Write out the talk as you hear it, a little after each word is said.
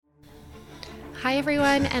Hi,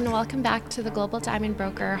 everyone, and welcome back to the Global Diamond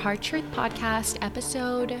Broker Hard Truth Podcast,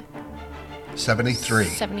 episode 73.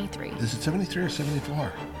 73. Is it 73 or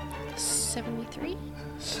 74? 73?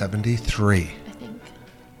 73. I think.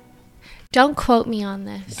 Don't quote me on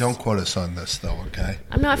this. Don't quote us on this, though, okay?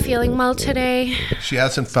 I'm not feeling well today. She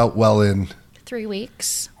hasn't felt well in 3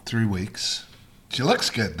 weeks. 3 weeks. She looks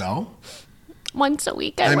good, though. Once a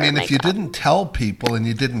week, I wear mean, if you makeup. didn't tell people and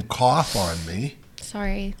you didn't cough on me,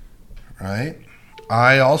 Sorry. right?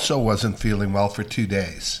 I also wasn't feeling well for 2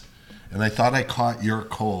 days. And I thought I caught your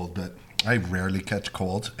cold, but I rarely catch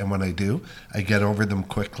colds. And when I do, I get over them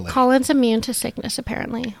quickly. Colin's immune to sickness,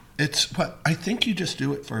 apparently. It's what I think you just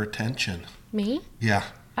do it for attention. Me? Yeah.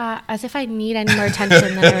 As if I need any more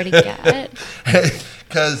attention than I already get.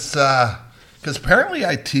 Because apparently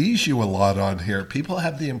I tease you a lot on here. People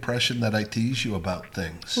have the impression that I tease you about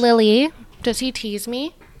things. Lily, does he tease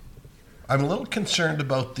me? I'm a little concerned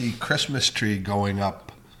about the Christmas tree going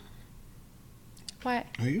up. What?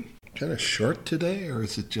 Are you kind of short today, or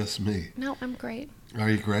is it just me? No, I'm great. Are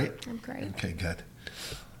you great? I'm great. Okay, good.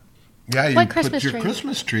 Yeah, you What put Christmas your tree?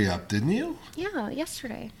 Christmas tree up, didn't you? Yeah,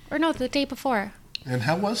 yesterday. Or no, the day before. And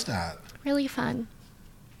how was that? Really fun.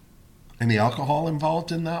 Any alcohol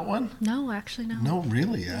involved in that one? No, actually, no. No,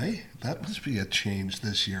 really, eh? That must be a change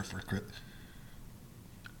this year for Christmas.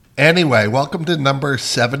 Anyway, welcome to number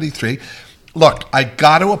 73. Look, I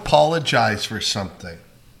got to apologize for something.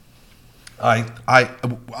 I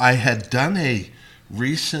had done a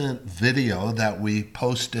recent video that we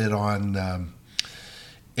posted on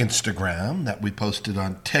Instagram, that we posted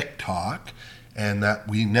on TikTok, and that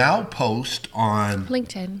we now post on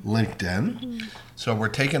LinkedIn. Mm-hmm. So we're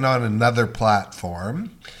taking on another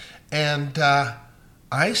platform. And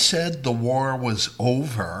I said the war was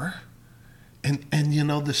over. And you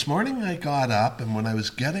know, this morning I got up, and when I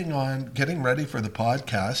was getting ready for the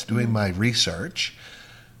podcast, doing my research,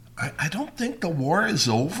 I don't think the war is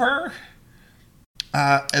over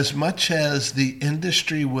as much as the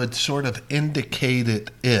industry would sort of indicate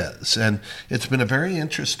it is. And it's been a very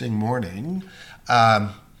interesting morning.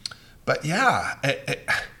 But yeah.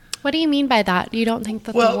 What do you mean by that? You don't think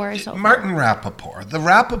that the war is over? Martin Rappaport, the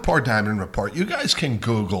Rappaport Diamond Report. You guys can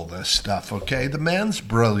Google this stuff, okay? The man's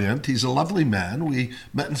brilliant. He's a lovely man. We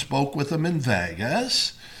met and spoke with him in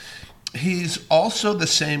Vegas. He's also the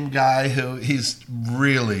same guy he's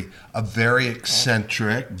really a very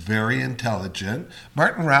eccentric, very intelligent.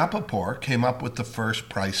 Martin Rappaport came up with the first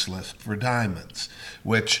price list for diamonds,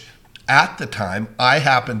 which at the time, I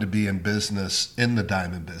happened to be in the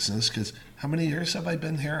diamond business, because how many years have I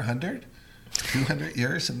been here? 100? 200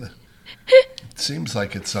 years? It seems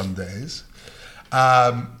like it some days.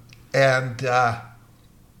 Martin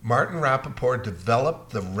Rappaport developed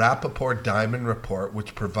the Rappaport Diamond Report,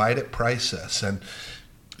 which provided prices. And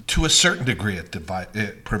to a certain degree,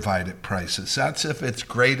 it provided prices. That's if it's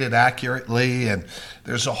graded accurately, and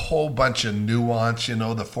there's a whole bunch of nuance. You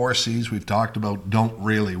know, the 4 C's we've talked about don't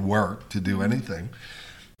really work to do anything.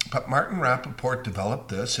 But Martin Rappaport developed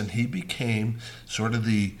this, and he became sort of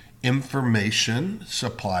the information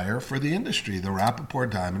supplier for the industry. The Rappaport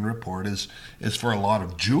Diamond Report is for a lot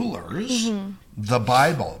of jewelers, the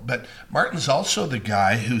Bible. But Martin's also the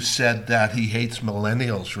guy who said that he hates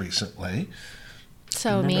millennials recently.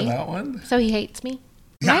 So Remember me? that one? So he hates me?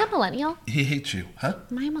 Yeah. Am I a millennial? He hates you, huh?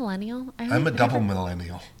 Am I a millennial? I'm a double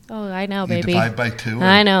millennial. Oh, I know, You baby. divide by 2.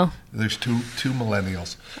 I know. There's two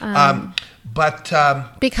millennials.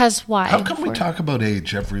 Because why? How come we talk about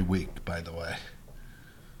age every week, by the way?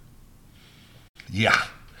 Yeah.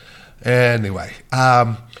 Anyway,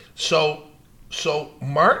 so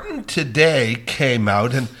Martin today came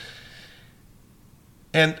out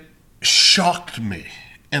and shocked me.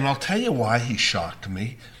 And I'll tell you why he shocked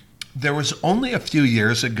me. There was only a few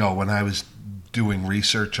years ago when I was doing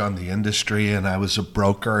research on the industry, and I was a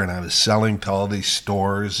broker, and I was selling to all these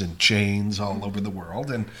stores and chains all over the world.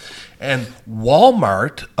 And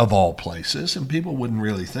Walmart, of all places, and people wouldn't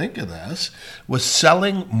really think of this, was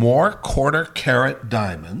selling more quarter-carat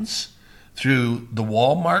diamonds through the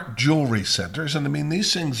Walmart jewelry centers. And I mean,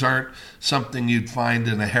 these things aren't something you'd find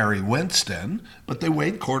in a Harry Winston, but they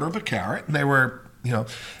weighed quarter of a carat, and they were, you know,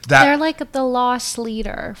 that They're like the loss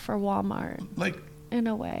leader for Walmart, like. in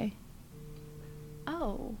a way.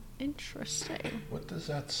 Oh, interesting. What does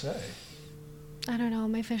that say? I don't know.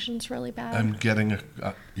 My vision's really bad. I'm getting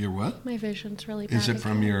your what? My vision's really bad. Is it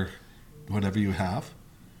from your whatever you have?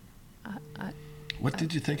 What I-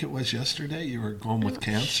 did you think it was yesterday? You were going with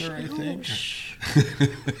cancer, I think?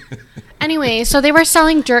 Anyway, so they were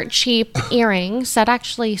selling dirt cheap earrings that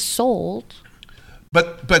actually sold.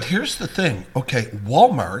 But here's the thing. Okay,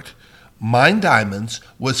 Walmart mine diamonds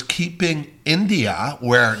was keeping India,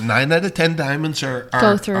 where 9 out of 10 diamonds are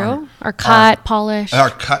cut, polished.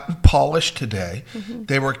 Are cut and polished today.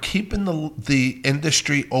 They were keeping the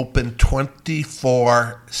industry open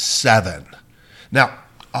 24/7. Now,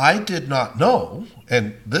 I did not know,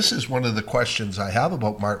 and this is one of the questions I have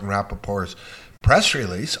about Martin Rappaport's press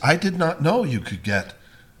release. I did not know you could get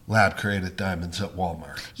lab-created diamonds at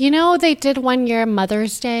Walmart. You know, they did one year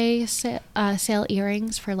Mother's Day sale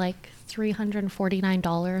earrings for like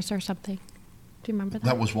 $349 or something. Do you remember that?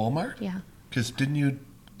 That was Walmart? Yeah. Because didn't you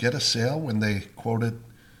get a sale when they quoted?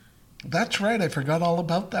 That's right. I forgot all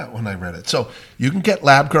about that when I read it. So you can get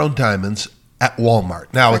lab-grown diamonds at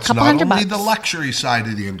Walmart. Now, it's not only the luxury side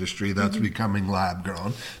of the industry that's becoming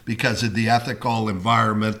lab-grown because of the ethical,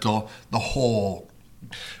 environmental, the whole.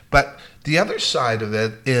 But the other side of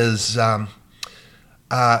it is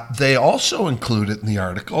they also included in the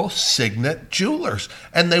article Signet Jewelers.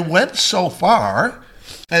 And they went so far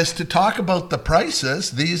as to talk about the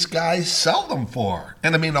prices these guys sell them for.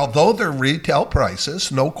 And I mean, although they're retail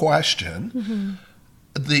prices, no question,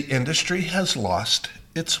 the industry has lost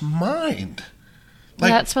its mind.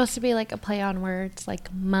 That's supposed to be like a play on words,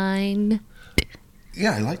 like mine.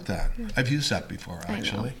 Yeah, I like that. I've used that before,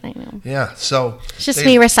 actually. I know. Yeah, so it's just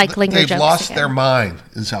me recycling your jokes. They've lost again. their mind,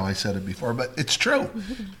 is how I said it before, but it's true.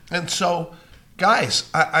 And so, guys,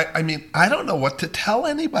 I mean, I don't know what to tell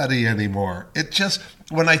anybody anymore. It just,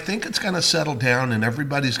 when I think it's going to settle down and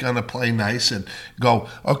everybody's going to play nice and go,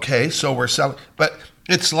 okay, so we're selling. But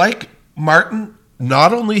it's like Martin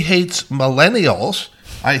not only hates millennials,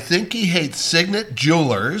 I think he hates Signet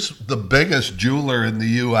Jewelers, the biggest jeweler in the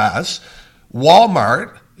U.S.,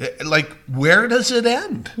 Walmart. Like, where does it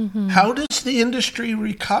end? How does the industry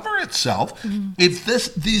recover itself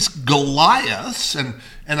if these Goliaths, and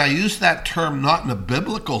I use that term not in a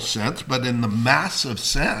biblical sense, but in the massive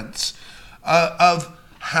sense of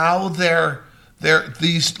how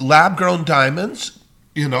these lab-grown diamonds,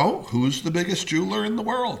 you know, who's the biggest jeweler in the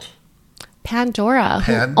world? Pandora,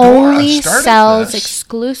 who only sells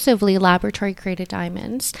exclusively laboratory-created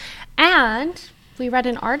diamonds. And we read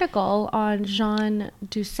an article on Jean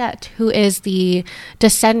Dissect, who is the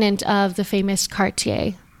descendant of the famous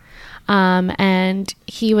Cartier. And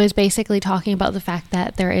he was basically talking about the fact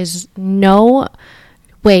that there is no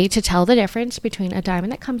way to tell the difference between a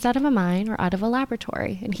diamond that comes out of a mine or out of a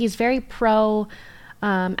laboratory. And he's very pro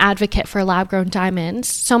advocate for lab-grown diamonds,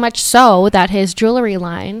 so much so that his jewelry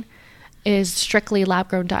line is strictly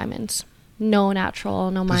lab-grown diamonds. No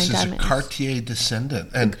natural, no mine diamonds. This is a Cartier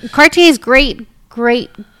descendant. And Cartier's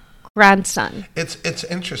great-grandson. It's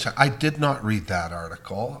interesting. I did not read that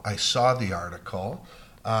article. I saw the article.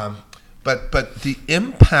 But the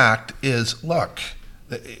impact is, look,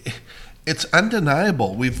 it's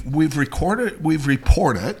undeniable. We've reported and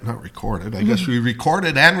reported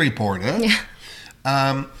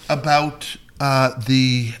about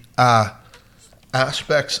the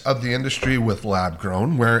aspects of the industry with lab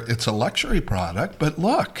grown where it's a luxury product. But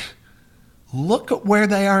look at where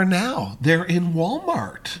they are now. They're in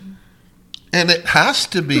Walmart. And it has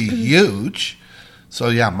to be huge. So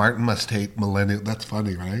yeah, Martin must hate millennials. That's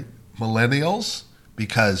funny, right? Millennials,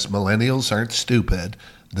 because millennials aren't stupid.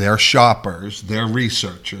 They're shoppers. They're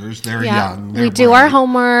researchers. They're young. They're we do our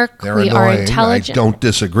homework. We are intelligent. I don't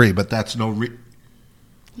disagree, but that's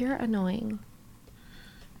You're annoying.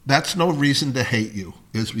 That's no reason to hate you.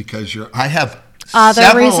 Is because I have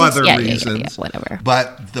several other reasons. Yeah, whatever.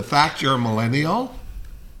 But the fact you're a millennial,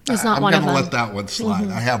 it's not one of them. I'm going to let that one slide.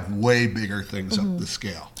 I have way bigger things up the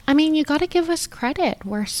scale. I mean, you got to give us credit.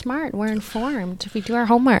 We're smart. We're informed. We do our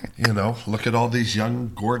homework. You know, look at all these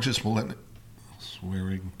young, gorgeous millennials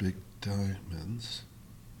wearing big diamonds.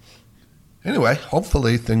 Anyway,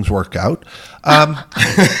 hopefully things work out.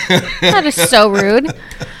 That is so rude.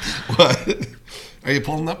 What? Are you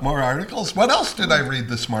pulling up more articles? What else did I read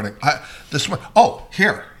this morning?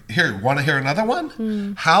 Here. Want to hear another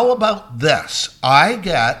one? How about this? I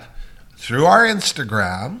get, through our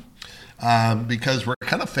Instagram, because we're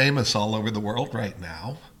kind of famous all over the world right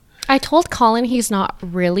now. I told Colin he's not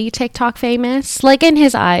really TikTok famous. Like, in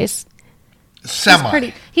his eyes.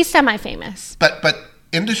 He's semi-famous. But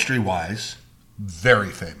industry-wise,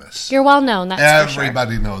 very famous. You're well known, that's for sure.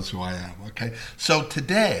 Everybody knows who I am, okay? So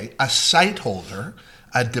today, a site holder,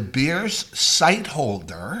 a De Beers site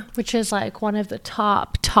holder. Which is like one of the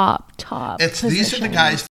top These are the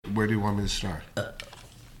guys. Where do you want me to start?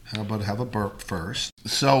 How about have a burp first?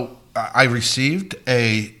 So I received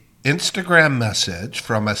a Instagram message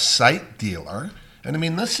from a site dealer, And I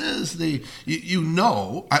mean, this is a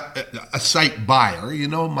site buyer,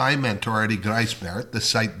 my mentor, Eddie Greisbert, the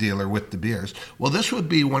site dealer with the beers. Well, this would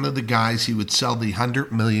be one of the guys he would sell the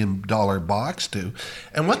 $100 million box to.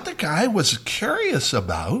 And what the guy was curious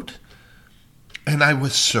about, and I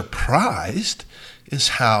was surprised, is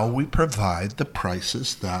how we provide the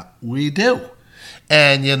prices that we do.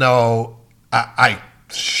 And, I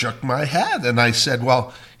shook my head and I said,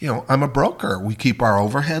 well, I'm a broker. We keep our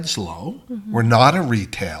overheads low. Mm-hmm. We're not a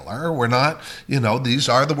retailer. We're not, these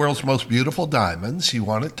are the world's most beautiful diamonds. He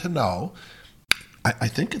wanted to know. I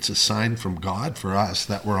think it's a sign from God for us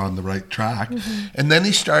that we're on the right track. Mm-hmm. And then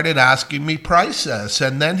he started asking me prices.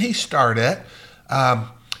 And then he started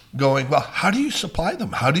going, well, how do you supply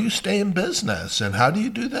them? How do you stay in business? And how do you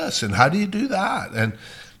do this? And how do you do that? And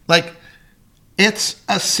it's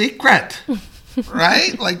a secret.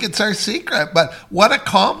 Right? It's our secret. But what a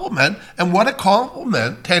compliment. And what a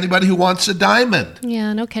compliment to anybody who wants a diamond.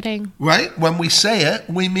 Yeah, no kidding. Right? When we say it,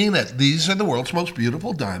 we mean it. These are the world's most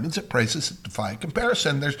beautiful diamonds at prices that defy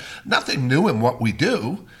comparison. There's nothing new in what we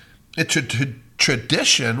do. It's a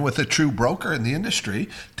tradition with a true broker in the industry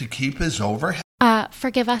to keep his overhead.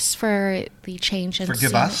 Forgive us for the change in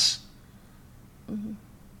Forgive us? Mm-hmm.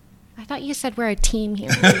 I thought you said we're a team here.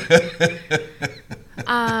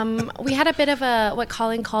 We had a bit of what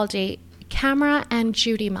Colin called a camera and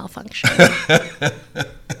Judy malfunction.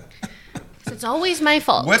 It's always my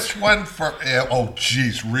fault. Which one for... Oh,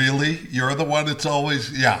 geez, really? You're the one that's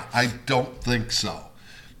always... Yeah, I don't think so.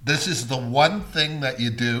 This is the one thing that you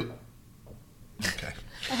do... Okay.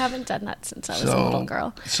 I haven't done that since I was a little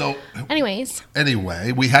girl.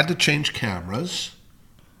 Anyway, we had to change cameras.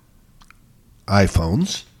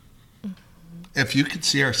 iPhones. If you could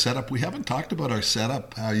see our setup, we haven't talked about our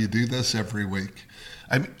setup, how you do this every week.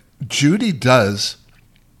 Judy does,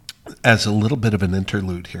 as a little bit of an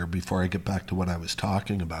interlude here before I get back to what I was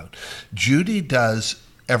talking about, Judy does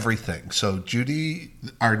everything. So Judy,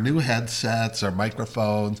 our new headsets, our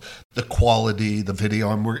microphones, the quality, the video,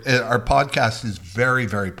 and our podcast is very,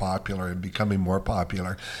 very popular and becoming more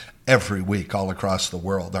popular every week all across the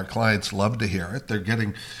world. Our clients love to hear it. They're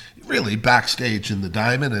getting really backstage in the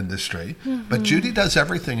diamond industry. Mm-hmm. But Judy does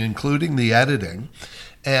everything, including the editing.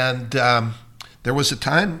 And there was a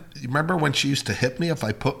time, you remember when she used to hit me if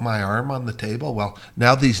I put my arm on the table? Well,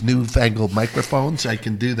 now these newfangled microphones, I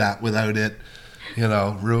can do that without it,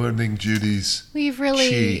 ruining Judy's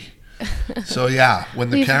chi. So yeah,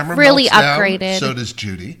 when the camera really melts upgraded. Down, so does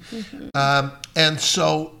Judy. Mm-hmm. And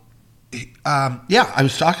so, I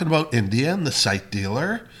was talking about India and the site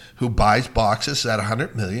dealer who buys boxes at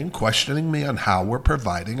 $100 million, questioning me on how we're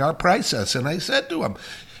providing our prices. And I said to him,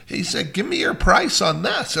 he said, give me your price on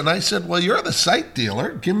this. And I said, well, you're the site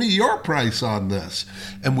dealer. Give me your price on this.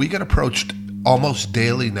 And we get approached almost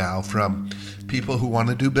daily now from people who want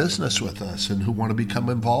to do business with us and who want to become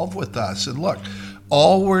involved with us. And look,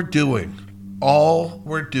 all we're doing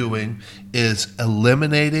is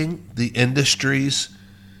eliminating the industry's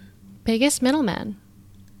biggest middleman.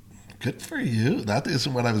 Good for you. That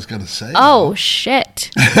isn't what I was going to say. Oh, though. Shit.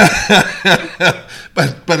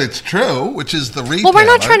 but it's true, which is the retailer. Well, we're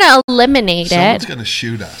not trying to eliminate Someone's going to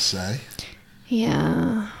shoot us, eh?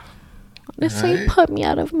 Yeah. Honestly, put me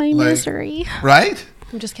out of my misery. Right?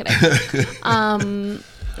 I'm just kidding.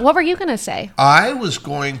 What were you going to say? I was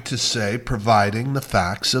going to say providing the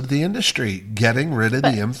facts of the industry, getting rid of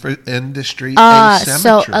the industry asymmetry.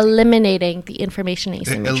 So eliminating the information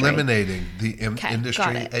asymmetry. Eliminating the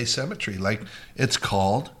industry asymmetry. It's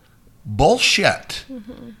called bullshit,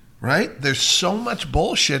 right? There's so much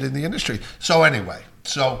bullshit in the industry. So anyway,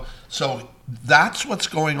 so that's what's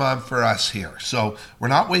going on for us here. So we're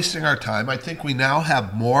not wasting our time. I think we now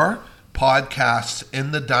have more podcasts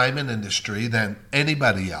in the diamond industry than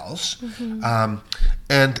anybody else.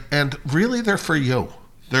 And really they're for you.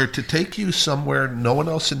 They're to take you somewhere no one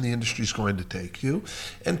else in the industry is going to take you,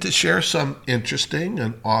 and to share some interesting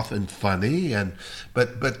and often funny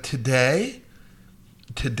but today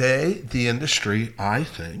the industry, I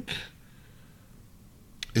think,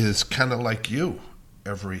 is kind of like you.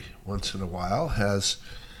 Every once in a while has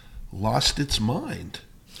lost its mind.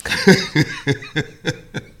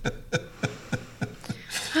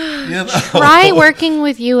 Try working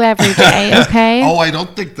with you every day, okay? Oh, I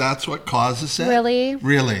don't think that's what causes it.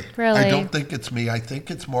 Really? I don't think it's me. I think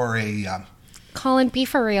it's more a... Colin, be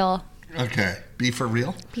for real. Okay. Be for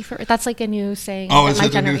real? That's like a new saying. Oh, is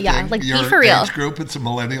it a new thing? Yeah, be for real. Your age group, it's a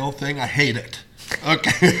millennial thing? I hate it.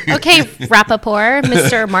 Okay. Okay, Rappaport,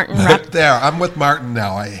 Mr. Martin Rapp. There, I'm with Martin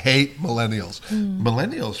now. I hate millennials.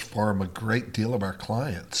 Millennials form a great deal of our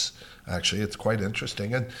clients. Actually, it's quite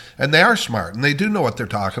interesting. And they are smart, and they do know what they're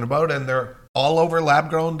talking about, and they're all over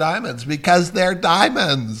lab-grown diamonds because they're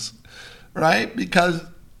diamonds, right? Because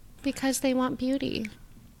they want beauty.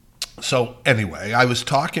 So anyway, I was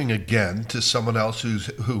talking again to someone else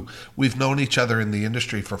who we've known each other in the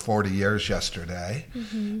industry for 40 years yesterday,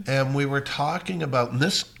 and we were talking about, and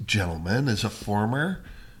this gentleman is a former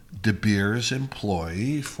De Beers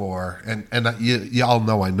employee and y'all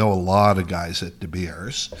know I know a lot of guys at De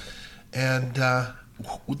Beers, and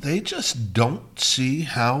they just don't see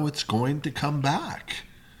how it's going to come back.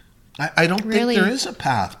 I don't think there is a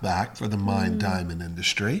path back for the mined diamond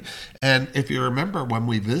industry. And if you remember when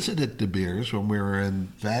we visited De Beers, when we were in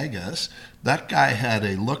Vegas, that guy had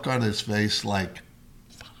a look on his face like,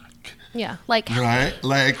 fuck. Yeah, like, right?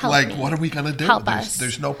 Like what are we going to do? Help us.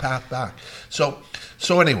 There's no path back. So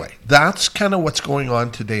anyway, that's kind of what's going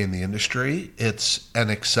on today in the industry. It's an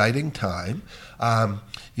exciting time.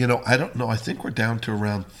 I don't know. I think we're down to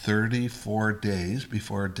around 34 days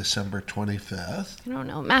before December 25th. I don't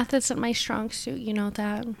know. Math isn't my strong suit. You know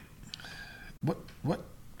that. What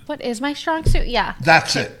is my strong suit? Yeah.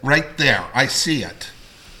 That's it. Right there. I see it.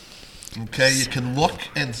 Okay. You can look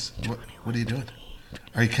and... What are you doing?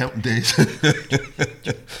 Are you counting days?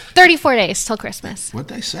 34 days till Christmas.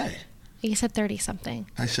 What'd I say? You said 30-something.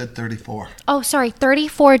 I said 34. Oh, sorry.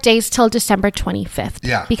 34 days till December 25th.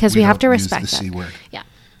 Yeah. Because we have to respect the that. C word. Yeah.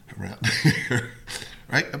 Around here.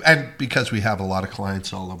 Right? And because we have a lot of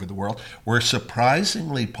clients all over the world, we're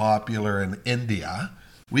surprisingly popular in India.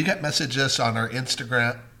 We get messages on our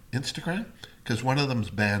Instagram? Because one of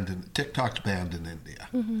them's TikTok's banned in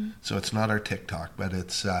India. So it's not our TikTok, but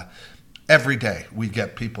it's... every day we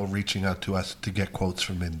get people reaching out to us to get quotes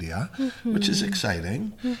from India, which is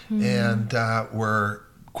exciting. And we're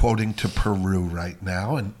quoting to Peru right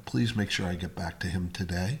now. And please make sure I get back to him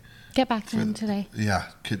today. Get back to him today.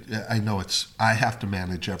 Yeah. I know I have to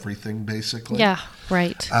manage everything basically. Yeah,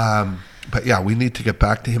 right. But yeah, we need to get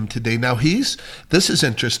back to him today. Now this is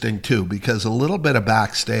interesting too, because a little bit of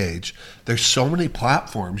backstage, there's so many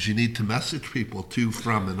platforms you need to message people to,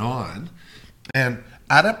 from, and on. And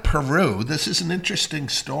out of Peru, this is an interesting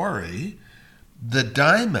story. The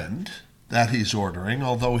diamond that he's ordering,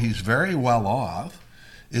 although he's very well off,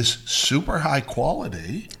 is super high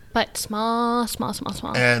quality. But small.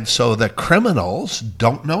 And so the criminals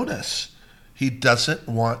don't notice. He doesn't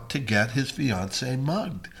want to get his fiancée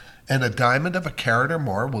mugged. And a diamond of a carat or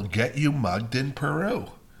more will get you mugged in Peru.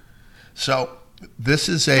 So this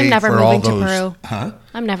is I'm never moving to Peru. Huh?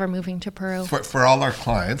 I'm never moving to Peru. For all our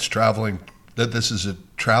clients traveling, that this is a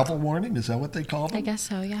travel warning? Is that what they call them? I guess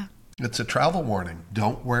so, yeah. It's a travel warning.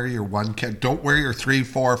 Don't wear your 1K. Don't wear your 3,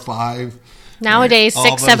 4, 5. Nowadays,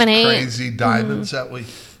 6, 7, 8. Crazy diamonds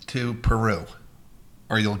to Peru,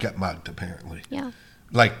 or you'll get mugged. Apparently, yeah.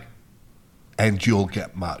 And you'll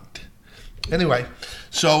get mugged. Anyway,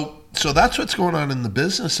 so that's what's going on in the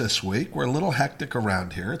business this week. We're a little hectic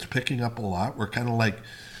around here. It's picking up a lot. We're kind of like,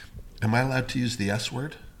 am I allowed to use the S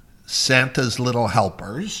word? Santa's little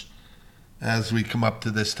helpers. As we come up to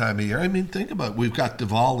this time of year. I mean, think about it. We've got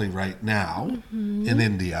Diwali right now in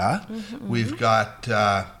India. We've got...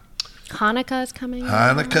 Hanukkah's coming.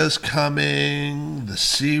 Hanukkah's coming. The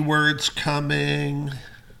C word's coming.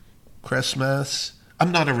 Christmas.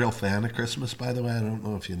 I'm not a real fan of Christmas, by the way. I don't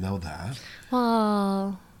know if you know that.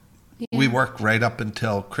 Well... Yeah. We work right up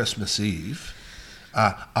until Christmas Eve.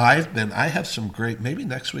 I have some great, maybe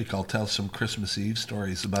next week I'll tell some Christmas Eve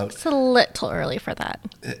stories about. It's a little early for that.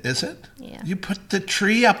 Is it? Yeah. You put the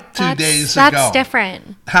tree up 2 days ago. That's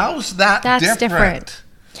different. How's that different? That's different.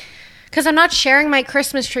 Because I'm not sharing my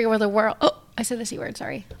Christmas tree with the world. Oh, I said the C word,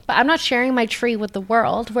 sorry. But I'm not sharing my tree with the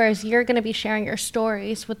world, whereas you're going to be sharing your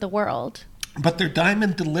stories with the world. But they're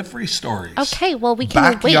diamond delivery stories. Okay, well, we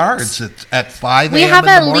can Backyards wait. At 5 we a.m. have in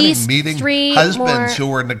the at morning least meeting 3 husbands more... who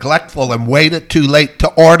were neglectful and waited too late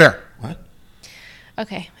to order. What?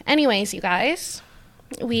 Okay. Anyways, you guys,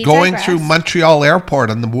 we going digress. through Montreal Airport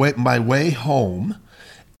on my way home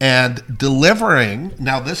and delivering.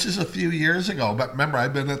 Now, this is a few years ago, but remember,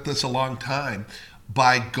 I've been at this a long time.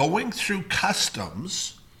 By going through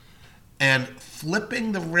customs and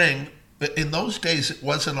flipping the ring. In those days, it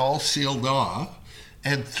wasn't all sealed off,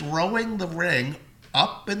 and throwing the ring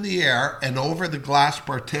up in the air and over the glass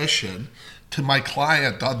partition to my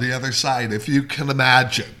client on the other side, if you can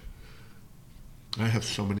imagine. I have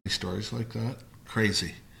so many stories like that.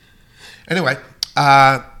 Crazy. Anyway,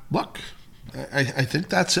 look, I think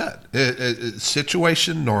that's it.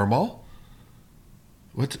 Situation normal.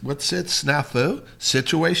 What's it? SNAFU?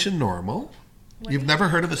 Situation normal. You've never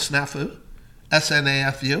heard of a SNAFU?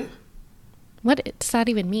 SNAFU? What does that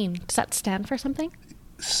even mean? Does that stand for something?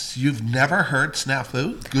 You've never heard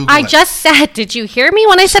SNAFU? Google I it. just said, did you hear me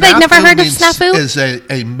when I said I'd never heard of SNAFU? Is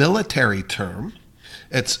a military term.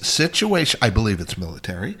 It's situation, I believe it's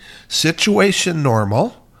military. Situation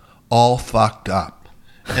normal, all fucked up.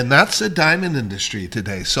 And that's the diamond industry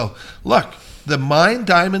today. So look, the mine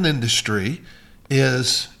diamond industry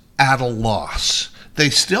is at a loss. They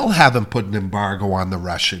still haven't put an embargo on the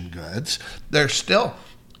Russian goods. There's still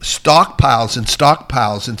stockpiles and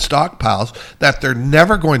stockpiles and stockpiles that they're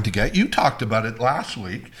never going to get. You talked about it last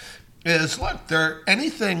week. Is look,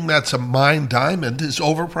 anything that's a mine diamond is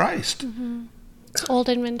overpriced. Mm-hmm. It's old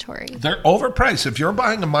inventory. They're overpriced. If you're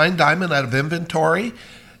buying a mine diamond out of inventory,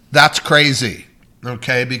 that's crazy.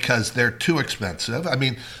 Okay, because they're too expensive. I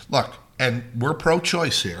mean, look, and we're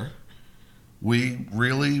pro-choice here.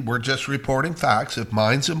 We're just reporting facts. If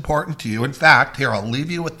mine's important to you, in fact, here, I'll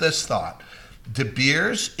leave you with this thought. De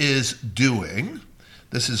Beers is doing,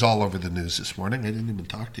 this is all over the news this morning. I didn't even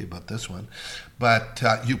talk to you about this one, but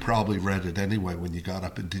you probably read it anyway when you got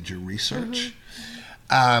up and did your research.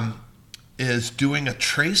 Mm-hmm. Is doing a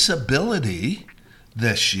traceability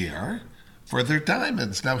this year for their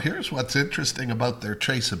diamonds. Now, here's what's interesting about their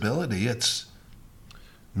traceability. It's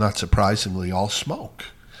not surprisingly all smoke.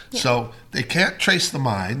 Yeah. So they can't trace the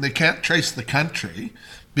mine. They can't trace the country,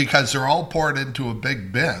 because they're all poured into a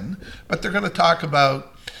big bin. But they're going to talk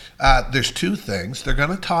about, there's two things. They're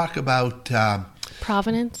going to talk about...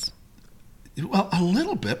 provenance? Well, a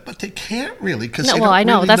little bit, but they can't really, because no, they well, don't I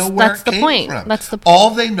know. really know where that's it the came point. from. That's the point. All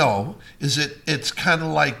they know is it's kind of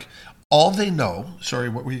like, all they know... Sorry,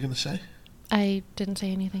 what were you going to say? I didn't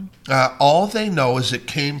say anything. All they know is it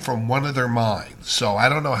came from one of their mines. So I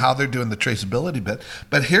don't know how they're doing the traceability bit.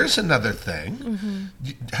 But here's another thing.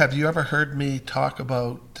 Mm-hmm. Have you ever heard me talk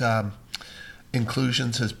about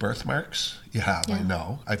inclusions as birthmarks? You have, yeah. I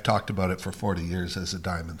know. I've talked about it for 40 years as a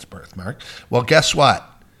diamond's birthmark. Well, guess what?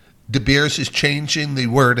 De Beers is changing the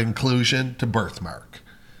word inclusion to birthmark.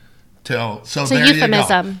 So there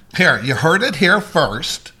euphemism. You go. Here, you heard it here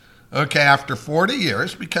first. Okay, after 40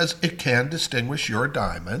 years, because it can distinguish your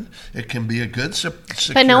diamond. It can be a good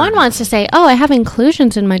security. But no one wants to say, oh, I have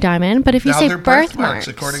inclusions in my diamond. But if you now say they're birthmarks,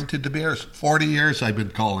 according to De Beers. 40 years I've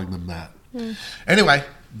been calling them that. Anyway,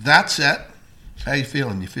 that's it. How you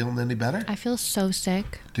feeling? You feeling any better? I feel so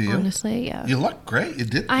sick. Do you? Honestly, yeah. You look great. You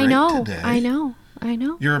did great today. I know.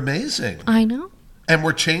 You're amazing. I know. And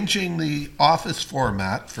we're changing the office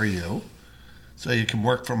format for you, so you can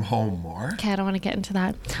work from home more. Okay, I don't want to get into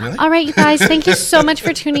that. Really? All right, you guys, thank you so much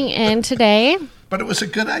for tuning in today. But it was a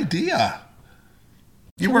good idea.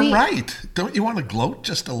 You were right. Don't you want to gloat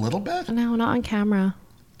just a little bit? No, not on camera.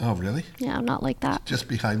 Oh, really? Yeah, I'm not like that. Just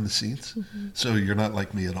behind the scenes? Mm-hmm. So you're not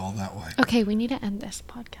like me at all that way. Okay, we need to end this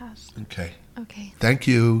podcast. Okay. Okay. Thank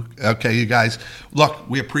you. Okay, you guys. Look,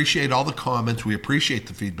 we appreciate all the comments. We appreciate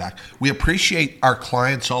the feedback. We appreciate our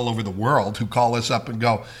clients all over the world who call us up and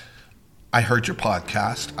go, I heard your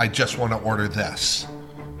podcast. I just want to order this.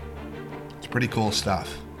 It's pretty cool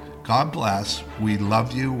stuff. God bless. We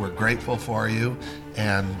love you. We're grateful for you.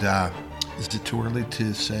 And is it too early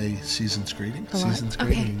to say season's greetings? Season's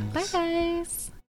greetings. Okay. Bye, guys.